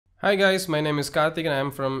Hi guys, my name is Karthik and I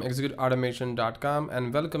am from executeautomation.com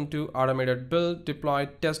and welcome to Automated Build, Deploy,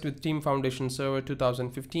 Test with Team Foundation Server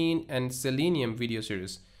 2015 and Selenium video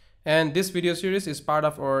series. And this video series is part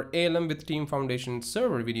of our ALM with Team Foundation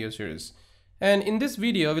Server video series. And in this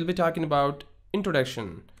video, we'll be talking about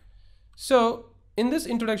introduction. So in this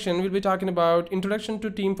introduction, we'll be talking about introduction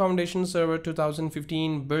to Team Foundation Server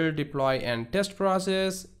 2015 build, deploy, and test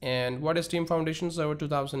process, and what is Team Foundation Server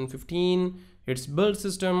 2015, its build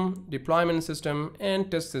system, deployment system,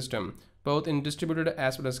 and test system, both in distributed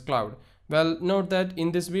as well as cloud. Well, note that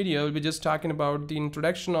in this video, we'll be just talking about the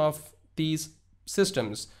introduction of these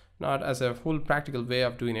systems, not as a full practical way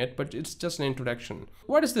of doing it, but it's just an introduction.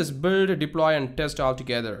 What is this build, deploy, and test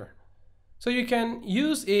altogether? So you can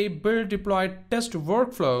use a build, deploy, test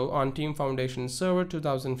workflow on Team Foundation Server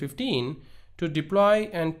 2015 to deploy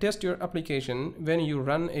and test your application when you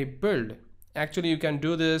run a build. Actually, you can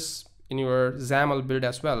do this in your XAML build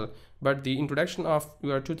as well, but the introduction of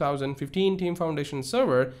your 2015 Team Foundation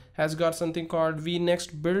Server has got something called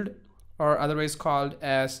vNext build, or otherwise called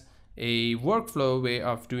as a workflow way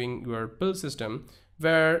of doing your build system,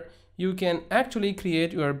 where you can actually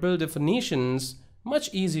create your build definitions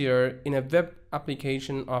much easier in a web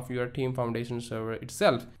application of your Team Foundation Server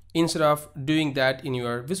itself, instead of doing that in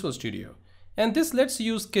your Visual Studio. And this lets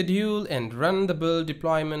you schedule and run the build,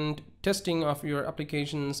 deployment, testing of your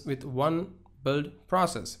applications with one build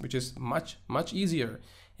process, which is much easier.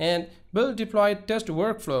 And build, deploy, test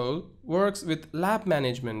workflow works with lab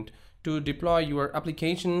management to deploy your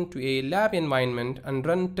application to a lab environment and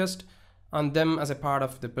run tests on them as a part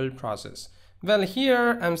of the build process. Well,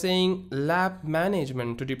 here I'm saying lab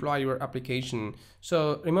management to deploy your application.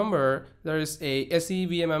 So remember, there is a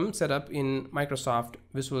SEVMM setup in Microsoft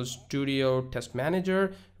Visual Studio Test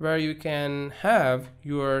Manager, where you can have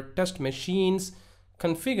your test machines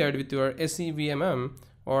configured with your SEVMM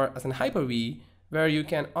or as an Hyper-V, where you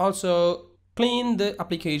can also clean the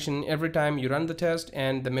application every time you run the test,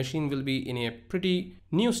 and the machine will be in a pretty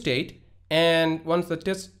new state. And once the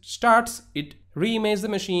test starts, it reimages the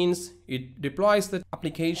machines, it deploys the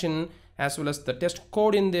application as well as the test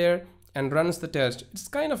code in there and runs the test. It's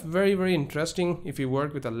kind of very interesting if you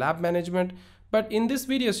work with a lab management, but in this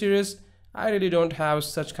video series, I really don't have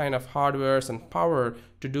such kind of hardwares and power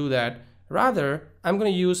to do that. Rather, I'm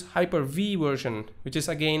going to use Hyper-V version, which is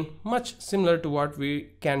again much similar to what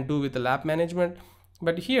we can do with the lab management.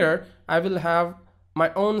 But here I will have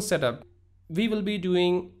my own setup. We will be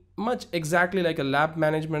doing much exactly like a lab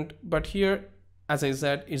management, but here, as I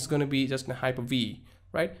said, it's going to be just a Hyper-V,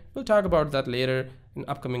 right? We'll talk about that later in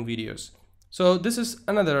upcoming videos. So this is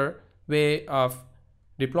another way of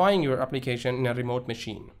deploying your application in a remote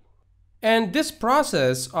machine. And this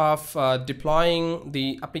process of deploying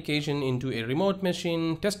the application into a remote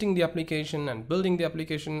machine, testing the application and building the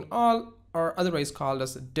application, all are otherwise called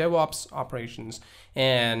as DEVOPS operations.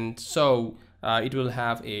 And so it will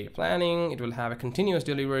have a planning, it will have a continuous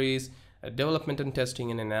deliveries, development and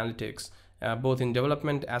testing and analytics, both in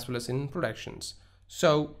development as well as in productions.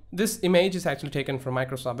 So this image is actually taken from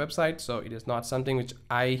Microsoft website, so it is not something which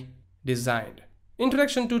I designed.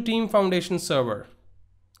 Introduction to Team Foundation Server.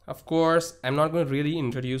 Of course, I'm not going to really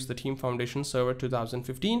introduce the Team Foundation Server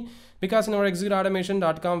 2015 because in our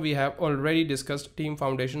executeautomation.com we have already discussed Team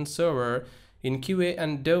Foundation Server in QA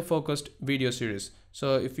and dev focused video series.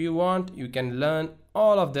 So if you want, you can learn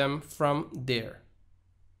all of them from there.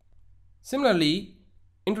 Similarly,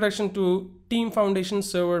 introduction to Team Foundation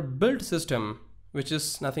Server build system, which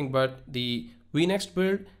is nothing but the vNext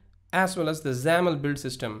build as well as the XAML build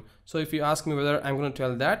system. So if you ask me whether I'm going to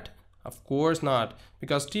tell that, of course not,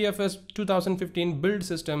 because TFS 2015 build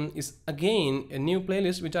system is again a new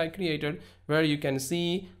playlist which I created, where you can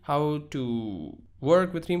see how to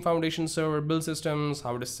work with Team Foundation Server build systems,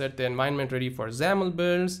 how to set the environment ready for XAML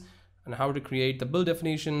builds, and how to create the build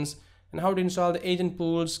definitions, and how to install the agent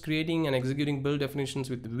pools, creating and executing build definitions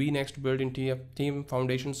with vNext build in Team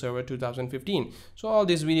Foundation Server 2015. So all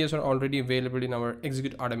these videos are already available in our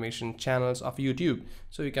Execute Automation channels of YouTube.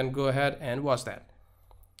 So you can go ahead and watch that.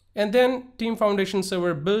 And then Team Foundation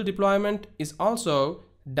Server build deployment is also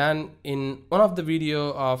done in one of the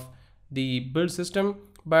video of the build system.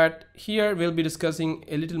 But here we'll be discussing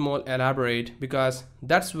a little more elaborate, because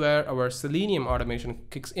that's where our Selenium automation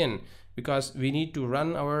kicks in, because we need to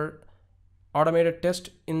run our automated test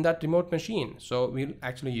in that remote machine. So we'll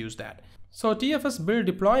actually use that. So TFS build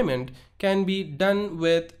deployment can be done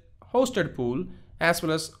with hosted pool as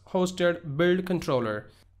well as hosted build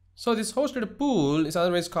controller. So this hosted pool is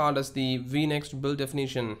otherwise called as the vNext build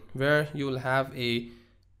definition, where you will have a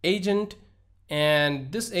agent,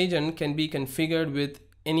 and this agent can be configured with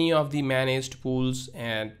any of the managed pools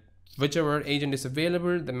and whichever agent is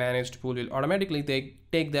available, the managed pool will automatically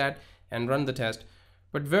take that and run the test.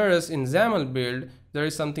 But whereas in XAML build, there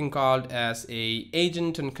is something called as a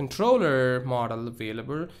agent and controller model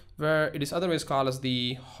available, where it is otherwise called as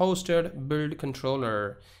the hosted build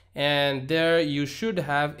controller. And there you should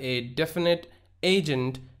have a definite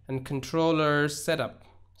agent and controller setup.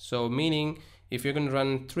 So meaning if you're going to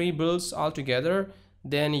run 3 builds altogether,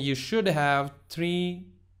 then you should have 3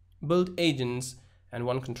 build agents and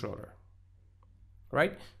 1 controller.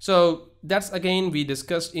 Right? So that's again we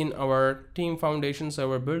discussed in our Team Foundation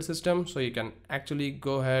server build system. So you can actually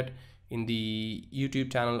go ahead in the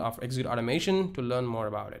YouTube channel of Execute Automation to learn more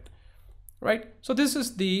about it. Right? So this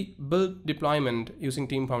is the build deployment using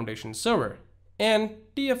Team Foundation server. And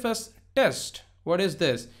TFS test, what is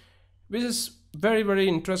this? Which is very, very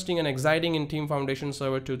interesting and exciting in Team Foundation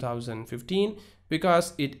server 2015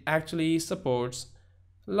 because it actually supports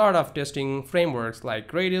a lot of testing frameworks like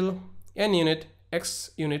Gradle, NUnit,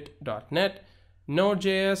 XUnit.net,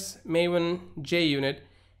 Node.js, Maven, JUnit,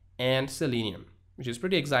 and Selenium, which is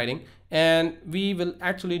pretty exciting. And we will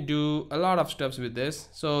actually do a lot of steps with this.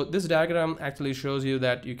 So this diagram actually shows you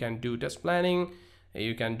that you can do test planning,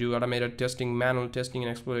 you can do automated testing, manual testing,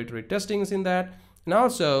 and exploratory testings in that. And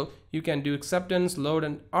also you can do acceptance, load,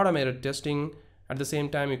 and automated testing. At the same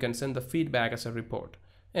time, you can send the feedback as a report.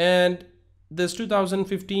 And this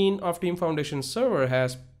 2015 of Team Foundation server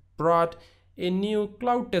has brought a new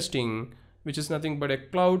cloud testing, which is nothing but a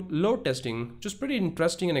cloud load testing, which is pretty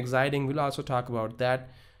interesting and exciting. We'll also talk about that.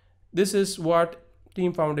 This is what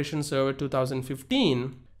Team Foundation server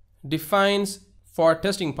 2015 defines for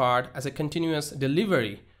testing part as a continuous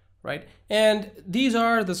delivery, right? And these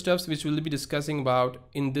are the steps which we'll be discussing about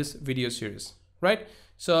in this video series, right?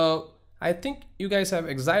 So I think you guys have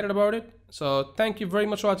excited about it. So thank you very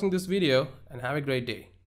much for watching this video and have a great day.